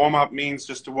what warm-up means,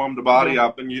 just to warm the body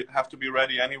up, and you have to be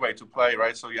ready anyway to play,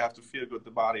 right? So you have to feel good.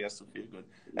 The body has to feel good.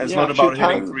 And it's not about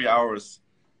hitting 3 hours.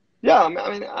 Yeah, I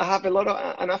mean, I have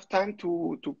enough time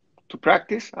to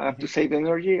practice. I have to save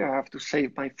energy. I have to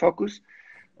save my focus,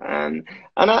 and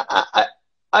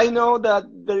I know that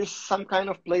there is some kind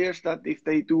of players that if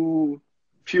they do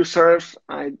few serves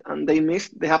and they miss,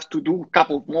 they have to do a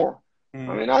couple more. I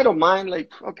mean, I don't mind.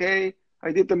 Like, okay,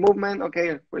 I did the movement.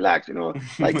 Okay, relax. You know,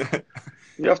 like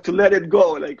you have to let it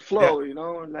go, like flow. You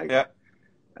know, like.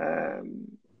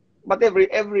 But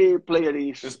every player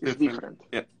is different.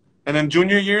 Yeah. And in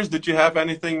junior years, did you have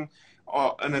anything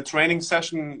in a training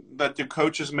session that your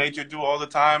coaches made you do all the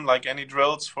time, like any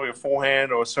drills for your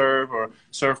forehand or serve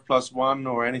 +1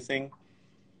 or anything?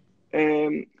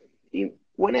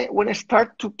 When I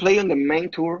start to play on the main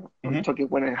tour, I'm talking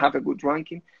when I have a good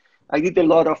ranking, I did a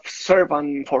lot of serve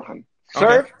and forehand.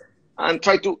 Serve and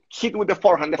try to hit with the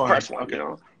forehand, the first one, you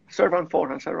know. Serve and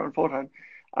forehand,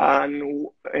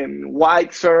 and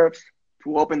wide serves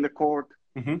to open the court,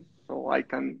 so I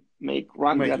can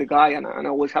run the other guy and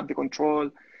always have the control.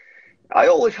 I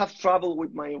always have trouble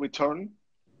with my return,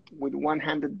 with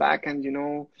one-handed backhand, you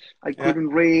know. I couldn't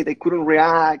read, I couldn't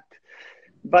react.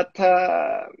 But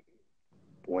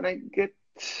when I get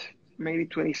maybe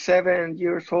 27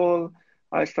 years old,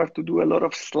 I start to do a lot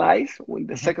of slice with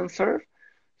the second serve.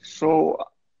 So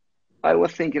I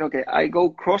was thinking, okay, I go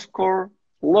cross-court,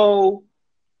 low.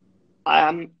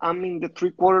 I'm in the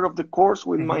 3/4 of the course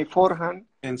with my forehand.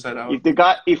 Inside out.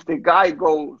 If the guy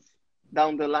goes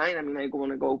down the line, I mean, I'm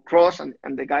going to go cross, and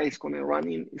the guy is going to run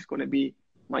in. Is going to be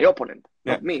my opponent,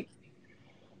 not me.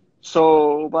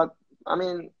 So, but I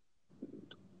mean,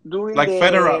 during like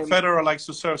Federer likes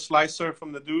to slice serve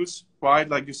from the deuce, right?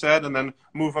 Like you said, and then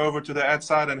move over to the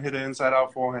outside and hit an inside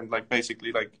out forehand, like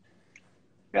basically like.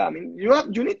 Yeah, I mean, you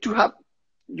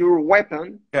your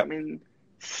weapon. Yeah. I mean,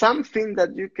 something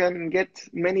that you can get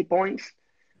many points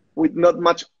with not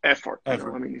much effort. You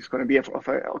know, I mean, it's going to be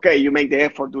okay. You make the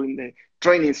effort during the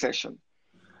training session,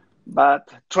 but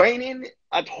training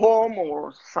at home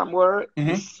or somewhere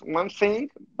is one thing,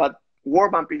 but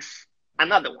warm up is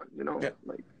another one. You know,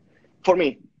 like for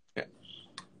me.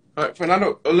 Yeah.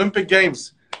 Fernando, Olympic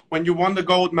Games, when you won the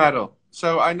gold medal.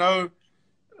 So I know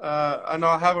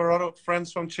I have a lot of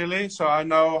friends from Chile, so I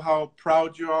know how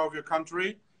proud you are of your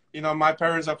country. You know, my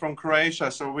parents are from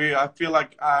Croatia, so I feel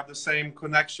like I have the same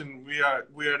connection. We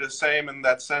are the same in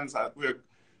that sense. We're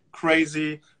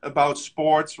crazy about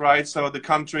sports, right? So the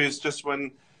country is just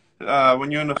when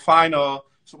you're in the final.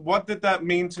 So what did that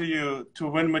mean to you to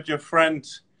win with your friend,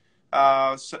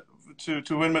 to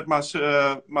win with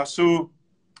Masu?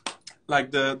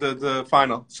 Like the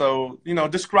final. So, you know,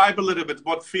 describe a little bit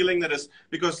what feeling that is,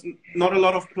 because not a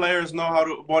lot of players know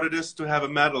what it is to have a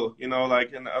medal, you know,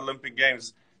 like in the Olympic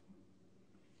Games.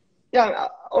 Yeah,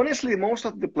 honestly, most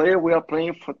of the players we are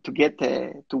playing to get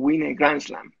to win a Grand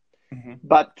Slam.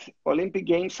 But Olympic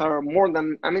Games are more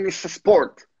than, I mean, it's a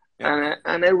sport. Yeah.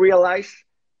 And I realize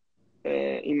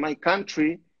in my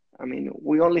country, I mean,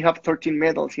 we only have 13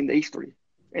 medals in the history,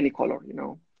 any color, you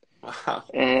know. Wow.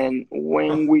 And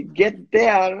when we get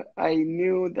there, I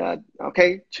knew that,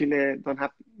 okay, Chile don't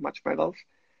have much medals,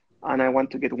 and I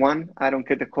want to get one. I don't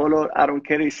care the color. I don't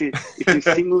care if it's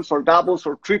singles or doubles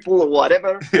or triple or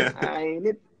whatever.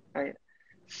 Yeah.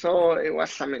 So it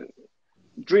was, I mean,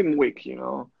 dream week, you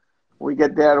know. We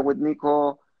get there with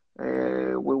Nico.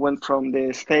 We went from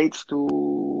the States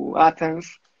to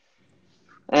Athens.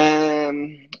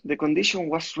 And the condition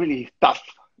was really tough,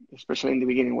 especially in the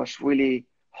beginning. It was really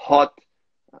hot,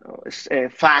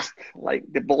 fast, like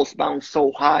the balls bounce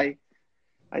so high.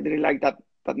 I didn't like that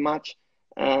much.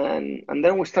 And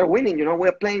then we start winning. You know,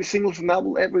 we're playing singles and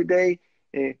double every day.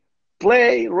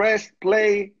 Play, rest,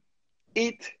 play,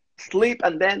 eat, sleep,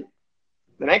 and then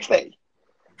the next day.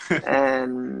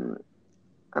 and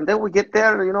then we get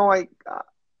there. You know,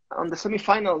 on the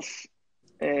semifinals.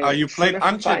 You played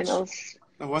Ancic.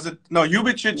 Was it no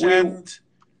Jubicic and?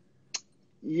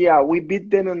 Yeah, we beat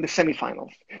them in the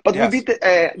semifinals, but we beat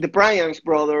the Bryans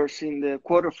brothers in the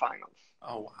quarterfinals.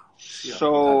 Oh wow! Yeah,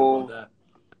 so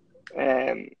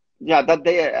that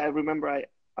day I remember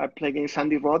I played against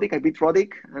Andy Roddick. I beat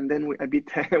Roddick, and then we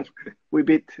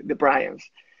beat the Bryans,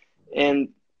 and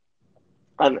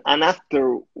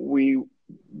after we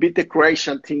beat the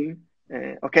Croatian team,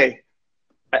 okay,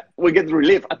 we get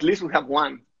relief. At least we have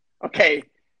one. Okay,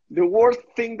 the worst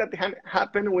thing that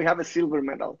happened, we have a silver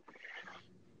medal.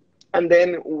 And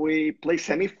then we play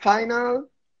semi-final,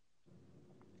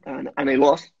 and I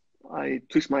lost. I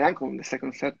twist my ankle in the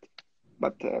second set.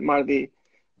 But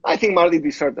I think Marty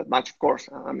deserved that match, of course.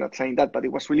 I'm not saying that, but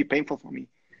it was really painful for me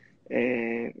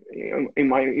in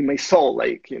my soul.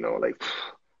 Like, you know, like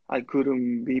I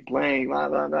couldn't be playing, blah,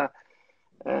 blah, blah.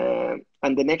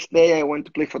 And the next day I went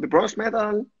to play for the bronze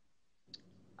medal,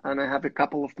 and I have a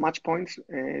couple of match points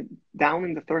down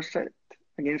in the third set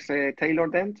against Taylor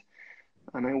Dent.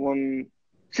 And I won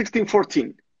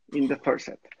 16-14 in the first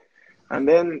set. And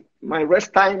then my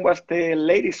rest time was the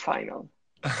ladies' final.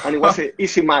 And it was an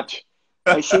easy match.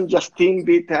 I think Justine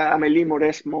beat Amélie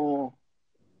Mauresmo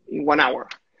in 1 hour.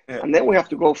 Yeah. And then we have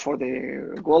to go for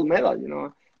the gold medal, you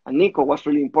know. And Nico was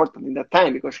really important in that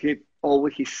time because he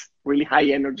always his really high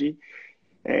energy.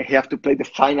 He have to play the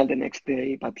final the next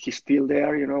day, but he's still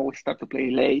there, you know. We start to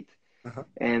play late.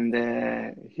 And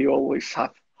he always had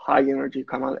high energy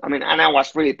come out. I mean, and I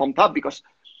was really pumped up because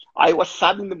I was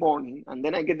sad in the morning, and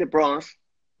then I get the bronze.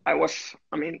 My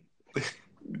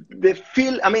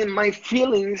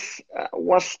feelings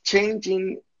was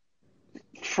changing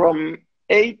from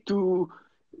A to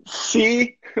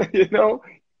C, you know,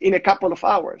 in a couple of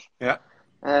hours. Yeah.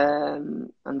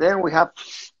 And then we have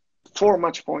 4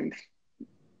 match points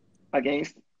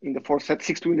against in the fourth set,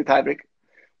 6-2 in the tiebreak.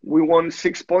 We won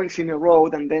 6 points in a row,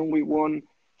 and then we won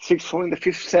 6-4 in the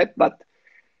fifth set, but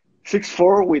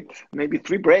 6-4 with maybe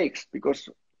 3 breaks because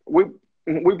we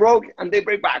broke and they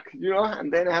break back, you know,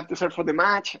 and then I have to search for the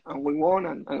match, and we won,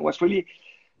 and it was really...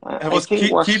 it was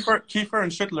Kiefer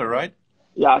and Schüttler, right?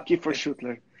 Yeah, Kiefer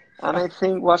Schüttler. And I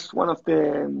think was one of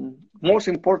the most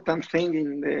important thing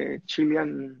in the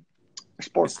Chilean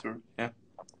sport. Yeah.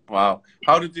 Wow.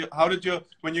 How did you,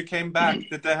 when you came back,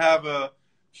 did they have a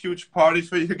huge party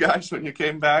for you guys when you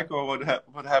came back, or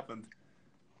what happened?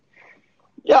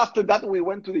 Yeah, after that we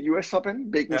went to the US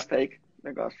Open. Big mistake.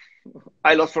 because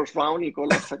I lost first round, Nico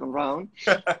lost second round.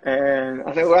 And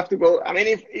I said, we have to go. I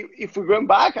mean, if we're going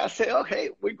back, I say, okay,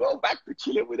 we go back to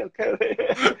Chile. We don't care.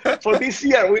 For this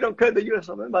year, we don't care the US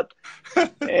Open. But,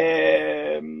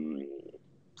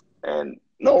 and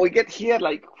no, we get here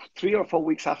like 3 or 4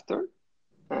 weeks after.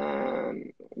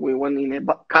 And we went in a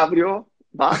cabrio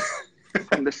bus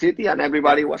from the city, and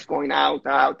everybody was going out,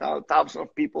 thousands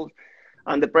of people.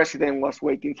 And the president was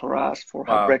waiting for us for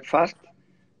her breakfast.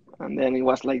 And then it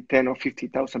was like 10 or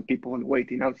 50,000 people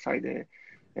waiting outside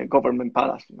the government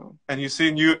palace, you know. And you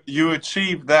see, you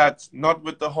achieved that not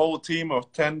with the whole team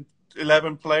of 10,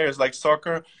 11 players like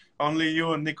soccer. Only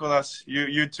you and Nicolas,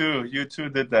 you two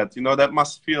did that. You know, that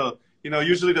must feel, you know,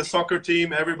 usually the soccer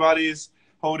team, everybody's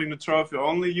holding the trophy.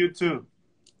 Only you two.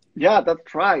 Yeah,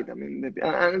 that's right. I mean,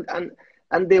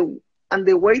 and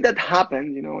the way that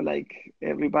happened, you know, like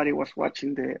everybody was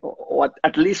watching or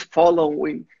at least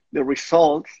following the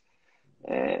results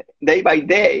day by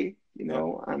day, you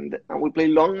know, and we play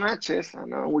long matches,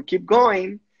 and we keep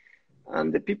going,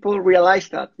 and the people realize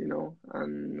that, you know,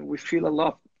 and we feel a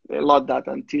lot that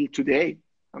until today.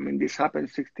 I mean, this happened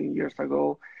 16 years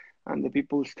ago, and the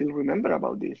people still remember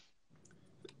about this.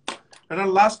 And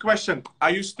then last question: Are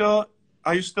you still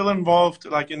involved,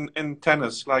 like in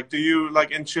tennis? Like, do you, like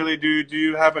in Chile, do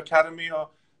you have academy, or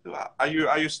are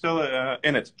you still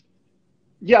in it?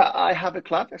 Yeah, I have a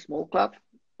club, a small club.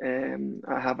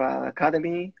 I have an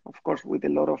academy, of course, with a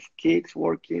lot of kids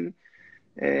working.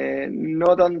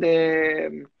 Not on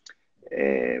the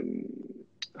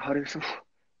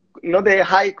not the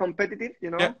high competitive, you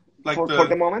know, like for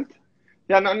the moment.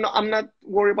 Yeah, no, I'm not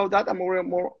worried about that. I'm worried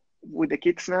more with the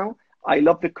kids now. I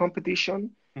love the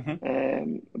competition,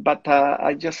 but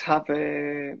I just have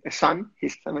a son.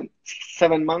 He's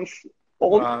 7 months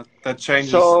old. That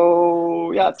changes.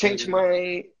 So yeah, change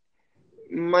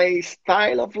my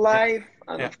style of life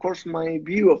and of course my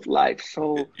view of life.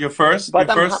 So your first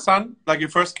son, like your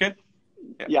first kid.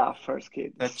 Yeah, first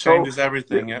kid. That changes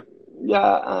everything.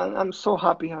 Yeah, and I'm so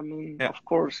happy. I mean, of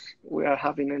course, we are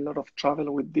having a lot of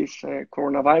trouble with this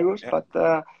coronavirus,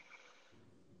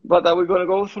 but we're gonna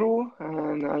go through.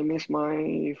 And I miss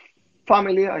my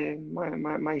family.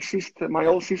 My sister, my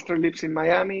old sister lives in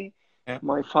Miami.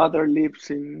 My father lives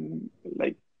in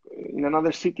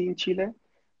another city in Chile.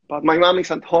 But my mom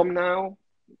is at home now,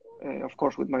 of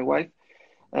course, with my wife.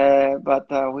 But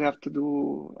we have to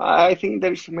do, I think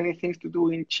there's many things to do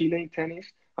in Chile in tennis.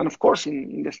 And of course,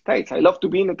 in the States. I love to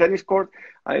be in a tennis court.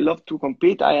 I love to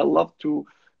compete. I love to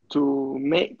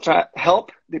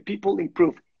help the people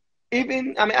improve.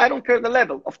 Even, I mean, I don't care the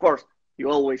level. Of course, you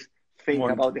always think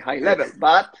about the high level.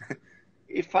 But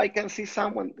if I can see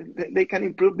someone, they can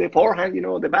improve the forehand, you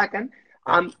know, the backhand,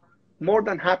 I'm more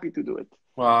than happy to do it.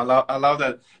 Well, I love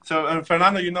that. So,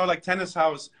 Fernando, you know, like Tennis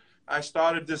Haus, I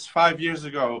started this 5 years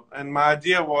ago. And my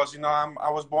idea was, you know,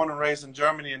 I was born and raised in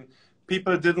Germany, and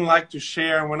people didn't like to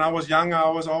share. And when I was younger, I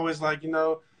was always like, you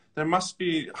know, there must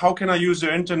be, how can I use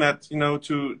the internet, you know,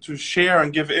 to share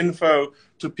and give info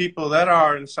to people that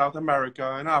are in South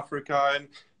America and Africa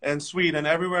and Sweden,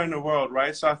 everywhere in the world,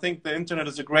 right? So I think the internet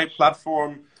is a great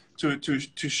platform to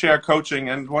share coaching.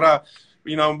 And what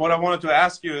I wanted to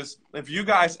ask you is, if you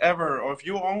guys ever, or if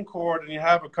you're on court and you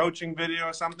have a coaching video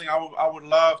or something, I would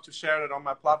love to share it on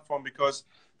my platform, because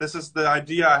this is the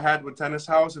idea I had with Tennis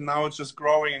Haus, and now it's just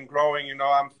growing and growing. You know,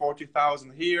 I'm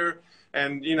 40,000 here,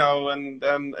 and, you know, and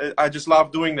I just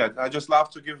love doing that. I just love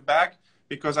to give back,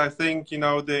 because I think, you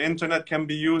know, the internet can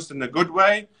be used in a good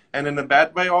way and in a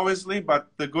bad way, obviously,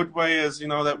 but the good way is, you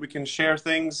know, that we can share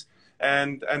things,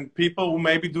 and people who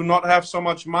maybe do not have so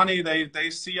much money, they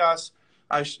see us.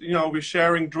 You know, we're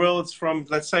sharing drills from,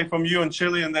 let's say, from you in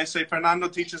Chile, and they say Fernando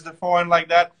teaches the forehand like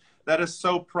that. That is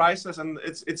so priceless, and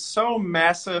it's so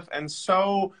massive and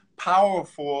so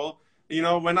powerful. You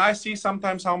know, when I see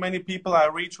sometimes how many people I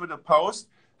reach with a post,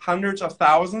 hundreds of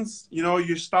thousands, you know,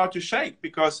 you start to shake,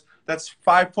 because that's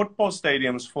 5 football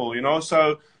stadiums full, you know.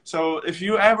 So if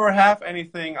you ever have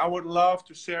anything, I would love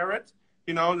to share it.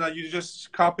 You know, that you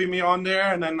just copy me on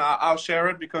there, and then I'll share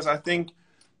it, because I think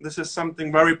this is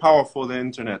something very powerful, the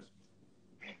internet.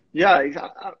 Yeah,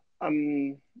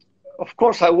 of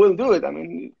course I will do it. I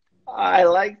mean, I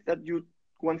like that you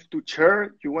want to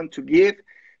share, you want to give,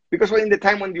 because in the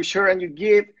time when you share and you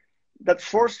give, that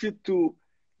forces you to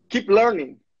keep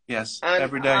learning. Yes, and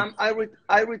every day.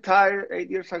 I retired 8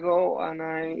 years ago, and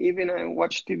I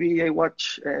watch TV, I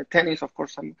watch tennis, of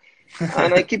course, and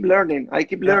I keep learning. I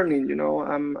keep learning, you know,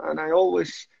 and I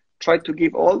always try to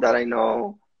give all that I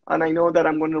know, and I know that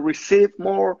I'm going to receive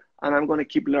more, and I'm going to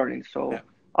keep learning. So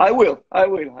I will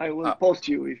post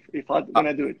you if I'm going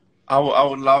to do it. I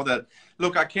would love that.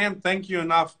 Look, I can't thank you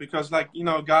enough because, like, you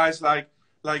know, guys like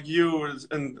you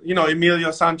and, you know,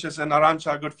 Emilio Sanchez and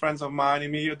Arancha are good friends of mine.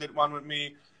 Emilio did one with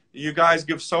me. You guys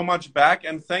give so much back,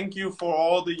 and thank you for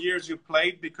all the years you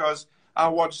played, because I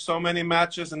watched so many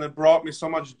matches and it brought me so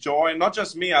much joy. And not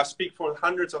just me, I speak for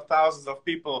hundreds of thousands of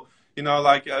people. You know,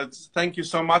 like, thank you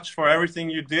so much for everything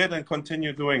you did and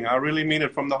continue doing. I really mean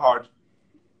it from the heart.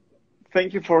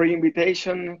 Thank you for the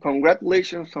invitation.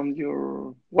 Congratulations on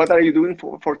your, what are you doing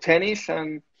for tennis?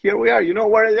 And here we are, you know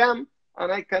where I am,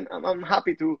 and I'm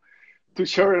happy to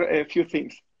share a few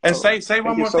things. And So say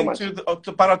one thank you more so thing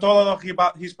much. para todos los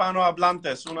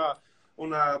hispanohablantes,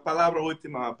 una palabra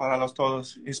última para los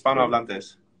todos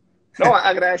hispanohablantes. No,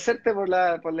 agradecerte por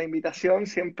la invitación,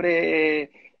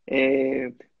 siempre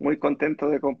muy contento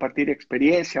de compartir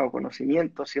experiencia o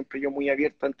conocimiento, siempre yo muy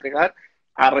abierto a entregar,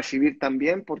 a recibir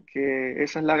también, porque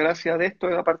esa es la gracia de esto,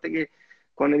 aparte que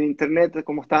con el Internet,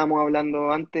 como estábamos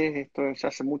hablando antes, esto se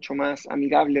hace mucho más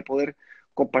amigable poder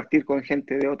compartir con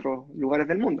gente de otros lugares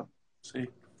del mundo. Sí,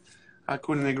 I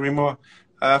couldn't agree more.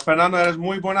 Fernando, eres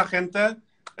muy buena gente,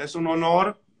 es un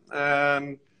honor.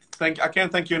 I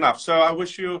can't thank you enough. So I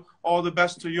wish you all the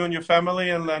best to you and your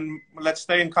family, and then let's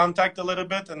stay in contact a little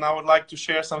bit. And I would like to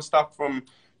share some stuff from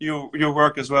your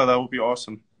work as well. That would be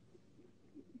awesome.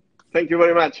 Thank you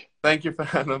very much. Thank you,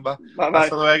 Fernando. Bye-bye.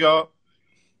 Hasta luego.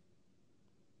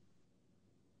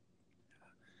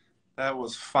 That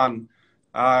was fun.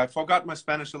 I forgot my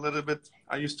Spanish a little bit.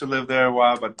 I used to live there a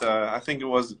while, but I think it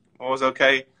was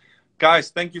okay.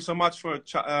 Guys, thank you so much for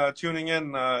tuning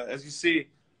in. As you see,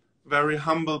 very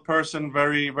humble person,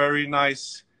 very, very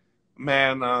nice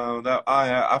man. That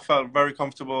I felt very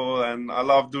comfortable, and I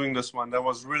love doing this one. That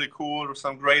was really cool.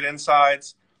 Some great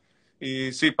insights.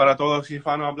 Y sí, para todos los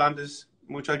hispanohablantes,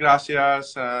 muchas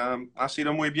gracias. Ha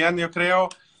sido muy bien, yo creo.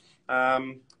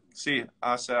 Sí,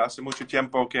 hace mucho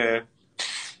tiempo que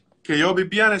yo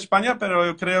vivía en España, pero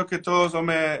yo creo que todos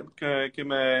que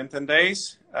me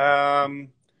entendéis.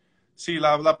 Sí,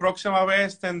 la próxima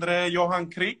vez tendré Johan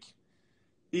Krieg.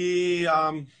 Y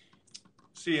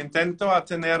sí, intento a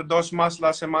tener 2 más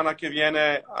la semana que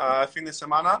viene, fin de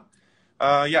semana.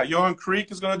 Yeah, Johan Krieg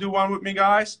is going to do one with me,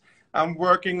 guys. I'm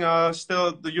working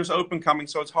still the US Open coming,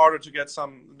 so it's harder to get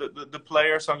the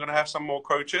players. So I'm going to have some more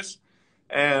coaches.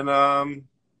 And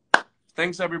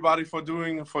thanks everybody for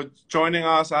joining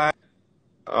us.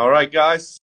 All right,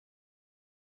 guys.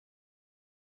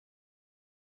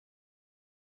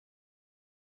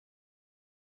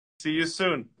 See you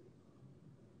soon.